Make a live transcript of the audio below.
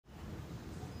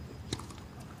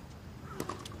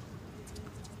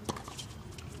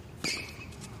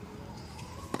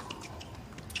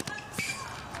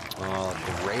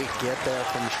get there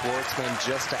from Schwartzman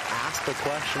just to ask the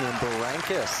question, and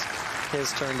Berankis,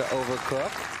 his turn to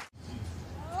overcook.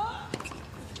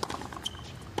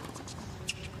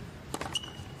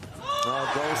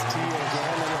 Goes T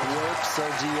again, and it works. So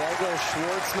Diego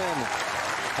Schwartzman,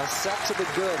 a set to the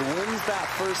good, wins that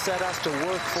first set, has to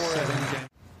work for it.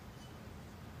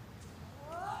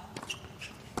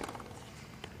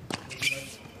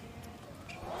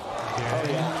 Oh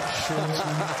yeah.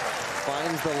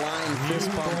 Finds the line, fist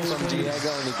pump from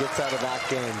Diego, and he gets out of that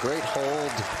game. Great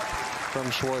hold from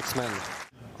Schwartzman.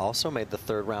 Also made the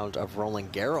third round of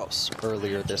Roland Garros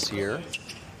earlier this year.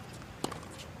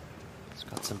 He's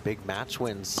got some big match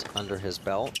wins under his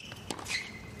belt.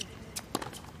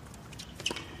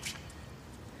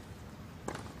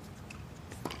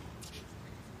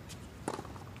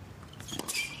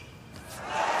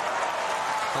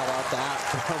 How about that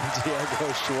from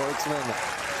Diego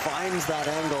Schwartzman? Finds that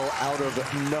angle out of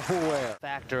nowhere.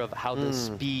 Factor of how the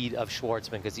speed of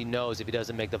Schwartzman, because he knows if he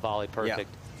doesn't make the volley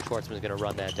perfect, Schwartzman's going to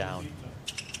run that down.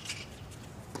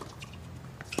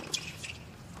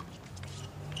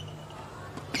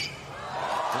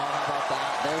 How about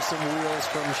that? There's some wheels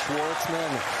from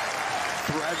Schwartzman.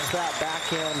 Threads that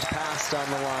backhand pass down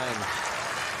the line.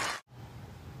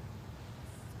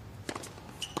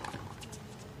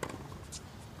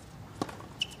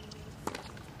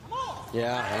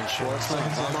 Yeah, and Schwartzman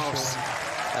almost,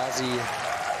 as he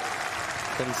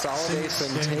consolidates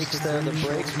and takes there the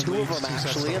break. Two of them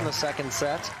actually in the second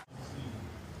set.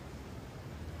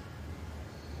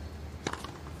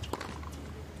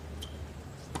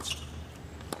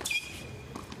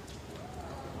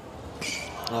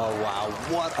 Oh wow,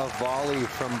 what a volley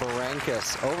from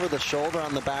Berankis. Over the shoulder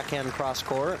on the backhand cross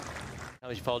court. How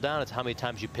much you fall down, it's how many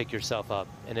times you pick yourself up.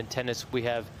 And in tennis, we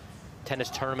have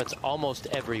tennis tournaments almost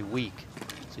every week.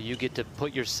 So you get to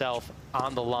put yourself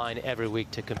on the line every week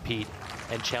to compete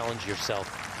and challenge yourself.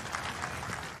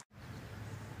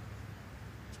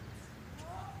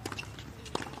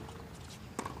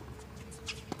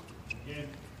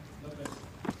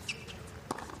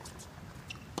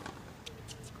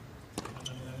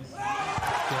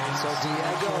 So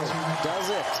Diego does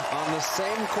it on the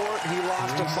same court he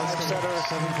lost a five-setter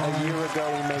a year ago.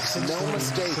 He makes no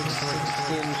mistake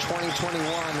in 2021.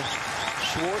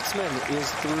 Schwartzman is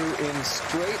through in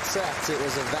straight sets. It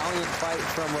was a valiant fight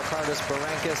from Ričardas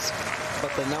Berankis,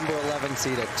 but the number 11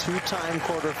 seed, a two-time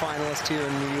quarterfinalist here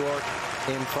in New York,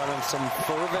 in front of some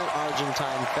fervent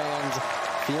Argentine fans,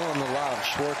 feeling the love.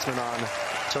 Schwartzman on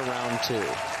to round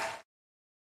two.